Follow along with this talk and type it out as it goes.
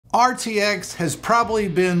RTX has probably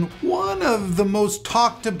been one of the most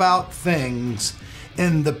talked about things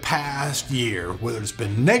in the past year, whether it's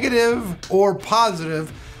been negative or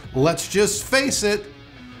positive. Let's just face it,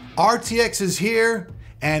 RTX is here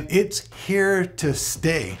and it's here to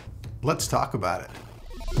stay. Let's talk about it.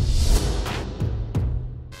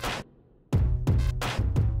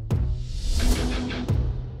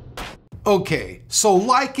 Okay, so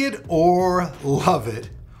like it or love it,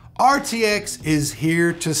 RTX is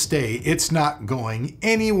here to stay. It's not going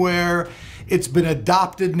anywhere. It's been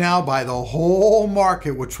adopted now by the whole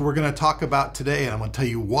market, which we're going to talk about today. And I'm going to tell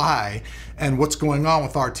you why and what's going on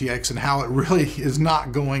with RTX and how it really is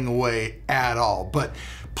not going away at all. But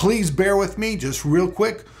please bear with me just real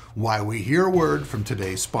quick while we hear a word from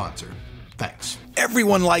today's sponsor. Thanks.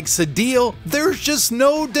 Everyone likes a deal, there's just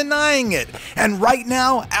no denying it. And right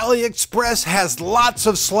now, AliExpress has lots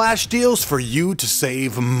of slash deals for you to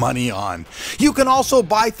save money on. You can also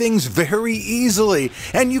buy things very easily,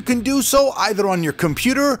 and you can do so either on your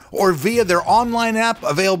computer or via their online app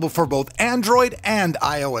available for both Android and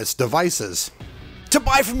iOS devices. To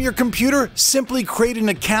buy from your computer, simply create an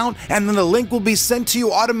account and then the link will be sent to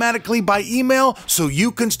you automatically by email so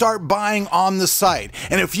you can start buying on the site.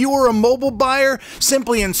 And if you are a mobile buyer,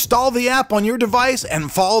 simply install the app on your device and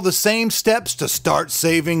follow the same steps to start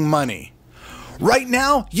saving money. Right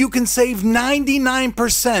now, you can save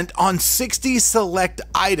 99% on 60 select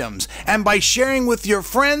items, and by sharing with your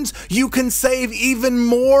friends, you can save even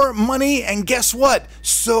more money, and guess what?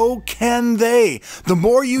 So can they. The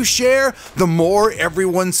more you share, the more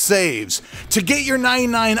everyone saves. To get your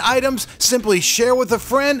 99 items, simply share with a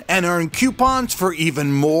friend and earn coupons for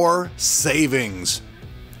even more savings.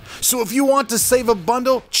 So if you want to save a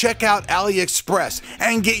bundle, check out AliExpress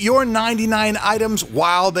and get your 99 items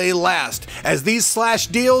while they last. As these slash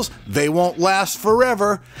deals, they won't last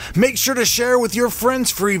forever. Make sure to share with your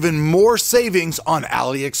friends for even more savings on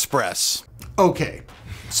AliExpress. Okay,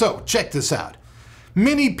 so check this out.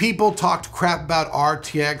 Many people talked crap about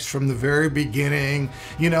RTX from the very beginning,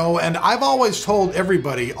 and I've always told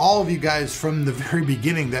everybody, all of you guys from the very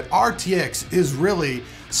beginning, that RTX is really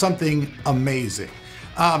something amazing.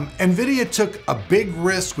 Nvidia took a big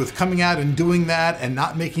risk with coming out and doing that and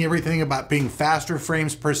not making everything about being faster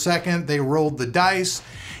frames per second. They rolled the dice.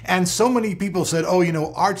 And so many people said, oh,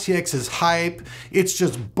 RTX is hype. It's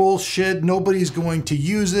just bullshit. Nobody's going to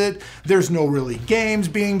use it. There's no really games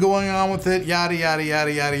going on with it, yada, yada,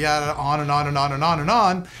 yada, yada, yada, on and on and on and on and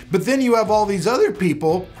on. But then you have all these other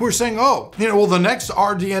people who are saying, oh, well, the next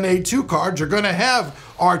RDNA 2 cards are going to have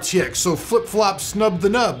RTX. So flip flop, snub the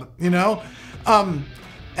nub,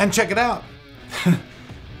 And check it out.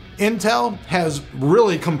 Intel has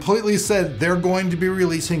really completely said they're going to be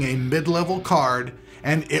releasing a mid-level card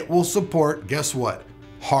and it will support, guess what?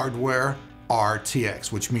 Hardware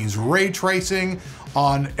RTX, which means ray tracing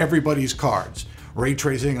on everybody's cards. Ray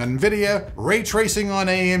tracing on Nvidia, ray tracing on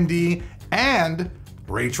AMD, and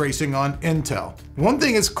ray tracing on Intel. One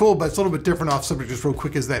thing is cool, but it's a little bit different off subject just real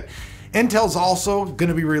quick, is that Intel's also going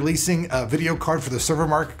to be releasing a video card for the server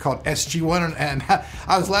market called SG1, and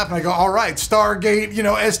I was laughing. I go, all right, Stargate,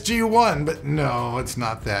 SG1, but no, it's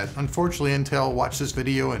not that. Unfortunately, Intel watched this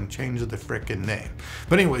video and changed the frickin' name.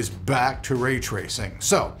 But anyways, back to ray tracing.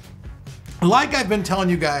 So, like I've been telling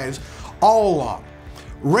you guys all along,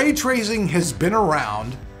 ray tracing has been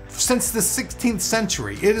around since the 16th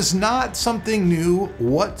century. It is not something new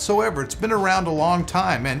whatsoever. It's been around a long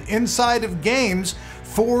time, and inside of games,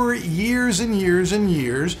 for years and years and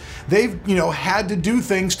years, they've had to do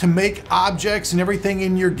things to make objects and everything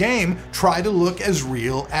in your game try to look as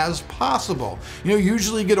real as possible.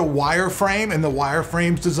 Usually you get a wireframe, and the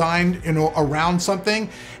wireframe's designed around something,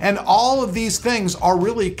 and all of these things are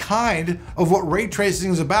really kind of what ray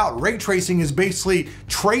tracing is about. Ray tracing is basically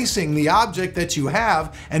tracing the object that you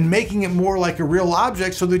have and making it more like a real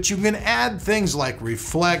object so that you can add things like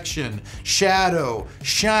reflection, shadow,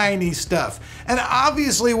 shiny stuff. And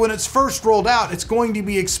obviously when it's first rolled out, it's going to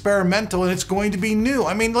be experimental and it's going to be new.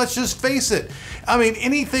 I mean, let's just face it. I mean,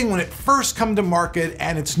 anything when it first comes to market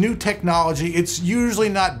and it's new technology, it's usually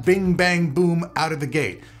not bing, bang, boom out of the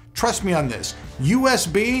gate. Trust me on this.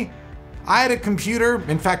 USB, I had a computer,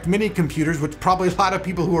 in fact, many computers, which probably a lot of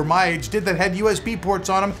people who are my age did, that had USB ports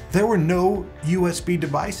on them. There were no USB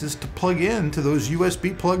devices to plug into those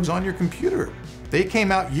USB plugs on your computer. They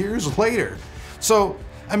came out years later. So,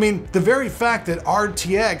 I mean, the very fact that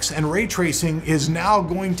RTX and ray tracing is now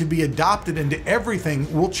going to be adopted into everything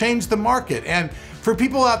will change the market. And for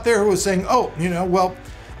people out there who are saying, oh,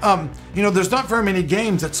 there's not very many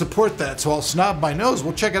games that support that, so I'll snob my nose.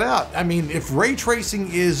 Well, check it out. I mean, if ray tracing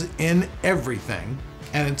is in everything,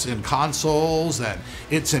 and it's in consoles, and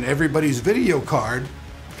it's in everybody's video card,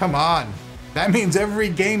 come on. That means every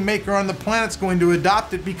game maker on the planet's going to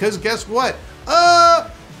adopt it, because guess what?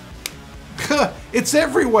 It's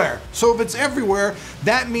everywhere. So if it's everywhere,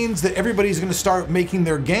 that means that everybody's going to start making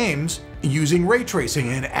their games using ray tracing.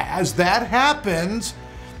 And as that happens,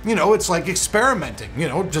 you know, it's like experimenting, you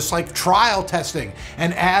know, just like trial testing.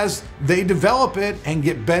 And as they develop it and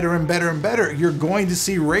get better and better and better, you're going to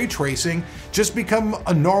see ray tracing just become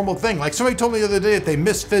a normal thing. Like somebody told me the other day that they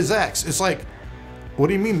miss PhysX. It's like, what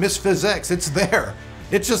do you mean miss PhysX? It's there.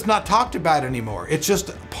 It's just not talked about anymore. It's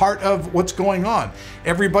just part of what's going on.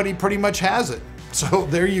 Everybody pretty much has it. So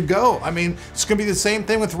there you go. I mean, it's gonna be the same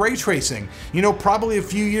thing with ray tracing. You know, probably a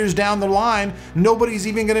few years down the line, nobody's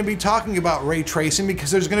even gonna be talking about ray tracing,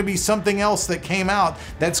 because there's gonna be something else that came out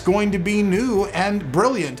that's going to be new and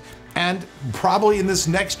brilliant. And probably in this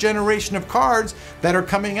next generation of cards that are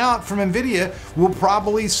coming out from Nvidia, we'll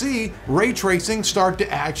probably see ray tracing start to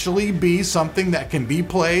actually be something that can be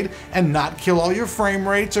played and not kill all your frame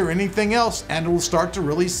rates or anything else, and it will start to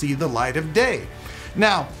really see the light of day.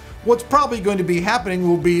 Now, what's probably going to be happening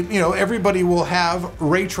will be, you know, everybody will have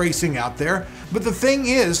ray tracing out there, but the thing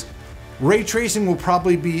is, ray tracing will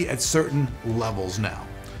probably be at certain levels now.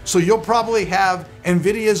 So you'll probably have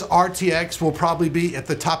Nvidia's RTX will probably be at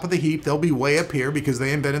the top of the heap. They'll be way up here because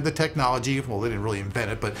they invented the technology. Well, they didn't really invent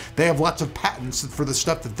it, but they have lots of patents for the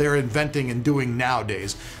stuff that they're inventing and doing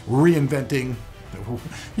nowadays. Reinventing,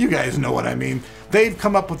 you guys know what I mean. They've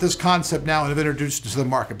come up with this concept now and have introduced it to the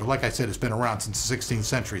market, but like I said, it's been around since the 16th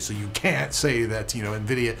century, so you can't say that, you know,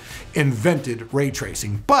 Nvidia invented ray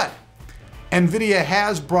tracing. But Nvidia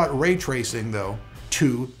has brought ray tracing, though,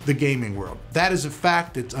 to the gaming world. That is a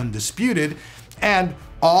fact, it's undisputed, and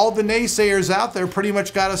all the naysayers out there pretty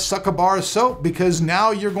much got to suck a bar of soap, because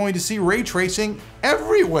now you're going to see ray tracing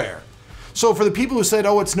everywhere. So for the people who said,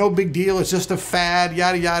 oh, it's no big deal, it's just a fad,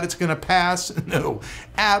 yada yada, it's gonna pass, no,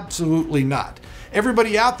 absolutely not.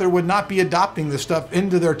 Everybody out there would not be adopting this stuff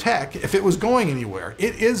into their tech if it was going anywhere.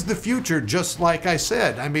 It is the future, just like I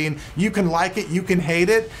said. I mean, you can like it, you can hate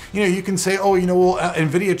it. You know, you can say, oh, you know, well,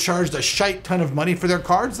 Nvidia charged a shite ton of money for their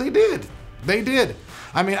cards. They did. They did.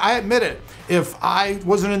 I mean, I admit it. If I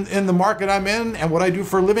wasn't in the market I'm in and what I do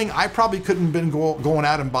for a living, I probably couldn't have been going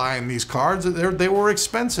out and buying these cards. They were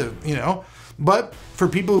expensive, you know. But for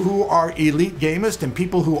people who are elite gamists and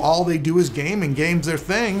people who all they do is game and game's their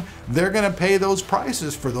thing, they're gonna pay those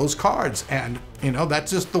prices for those cards. And you know,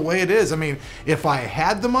 that's just the way it is. I mean, if I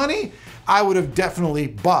had the money, I would have definitely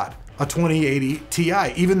bought a 2080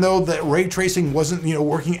 Ti, even though that ray tracing wasn't, you know,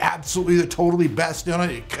 working absolutely the totally best on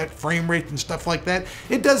it. It cut frame rate and stuff like that.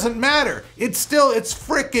 It doesn't matter. It's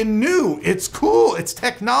freaking new. It's cool. It's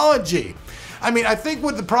technology. I mean, I think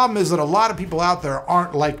what the problem is that a lot of people out there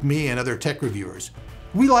aren't like me and other tech reviewers.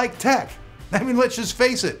 We like tech. I mean, let's just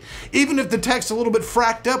face it. Even if the tech's a little bit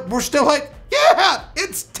fracked up, we're still like, yeah,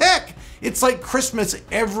 it's tech. It's like Christmas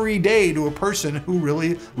every day to a person who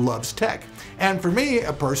really loves tech. And for me,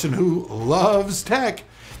 a person who loves tech,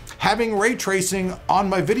 having ray tracing on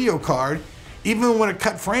my video card, even when it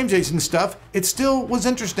cut frame rates and stuff, it still was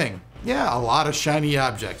interesting. Yeah, a lot of shiny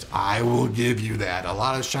objects. I will give you that. A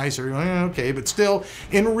lot of shiny, okay, but still,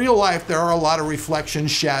 in real life, there are a lot of reflections,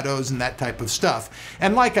 shadows, and that type of stuff.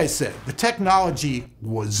 And like I said, the technology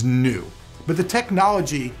was new, but the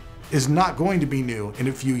technology is not going to be new in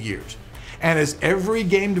a few years. And as every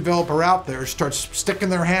game developer out there starts sticking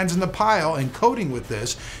their hands in the pile and coding with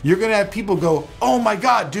this, you're gonna have people go, oh my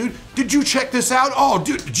God, dude, did you check this out? Oh,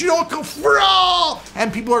 dude, did you know it goes for all?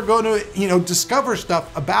 And people are going to, you know, discover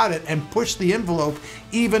stuff about it and push the envelope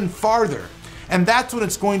even farther. And that's when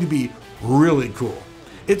it's going to be really cool.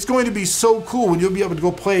 It's going to be so cool when you'll be able to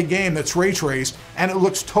go play a game that's ray traced and it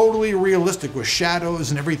looks totally realistic with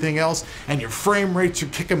shadows and everything else, and your frame rates are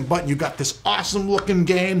kicking butt and you got this awesome looking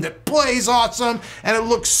game that plays awesome and it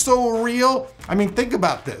looks so real. I mean, think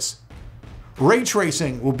about this. Ray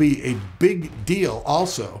tracing will be a big deal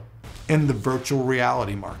also in the virtual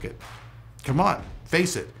reality market. Come on,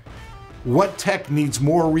 face it. What tech needs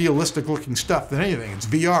more realistic looking stuff than anything? It's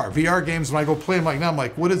VR. VR games, when I go play them like now, I'm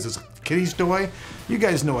like, what is this, a kiddies toy? You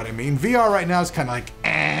guys know what I mean. VR right now is kind of like,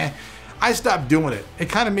 eh. I stopped doing it. It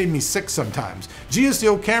kind of made me sick sometimes.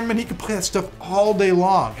 GSDO cameraman, he can play that stuff all day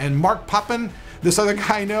long. And Mark Poppin, this other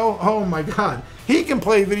guy I know, oh my God, he can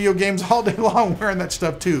play video games all day long wearing that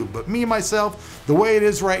stuff too. But me, myself, the way it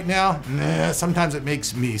is right now, nah, sometimes it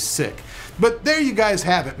makes me sick. But there you guys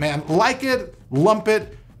have it, man. Like it, lump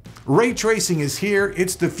it. Ray tracing is here,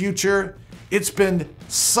 it's the future. It's been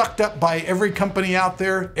sucked up by every company out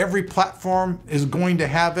there. Every platform is going to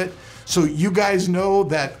have it. So you guys know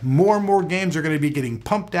that more and more games are going to be getting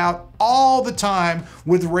pumped out all the time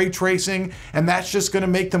with ray tracing, and that's just going to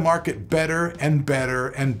make the market better and better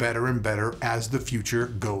and better and better as the future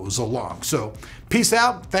goes along. So peace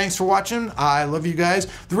out. Thanks for watching. I love you guys.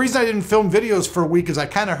 The reason I didn't film videos for a week is I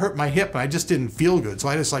kind of hurt my hip and I just didn't feel good. So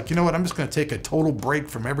I just like, you know what, I'm just going to take a total break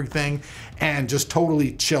from everything and just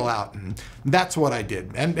totally chill out. And that's what I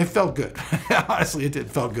did. And it felt good. Honestly, it did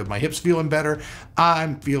felt good. My hip's feeling better.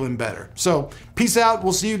 I'm feeling better. So peace out.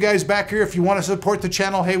 We'll see you guys back here. If you want to support the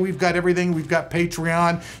channel, hey, we've got everything. We've got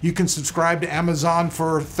Patreon. You can subscribe to Amazon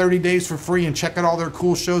for 30 days for free and check out all their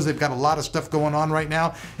cool shows. They've got a lot of stuff going on right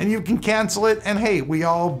now, and you can cancel it. And hey, we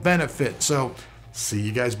all benefit. So see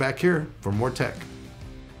you guys back here for more tech.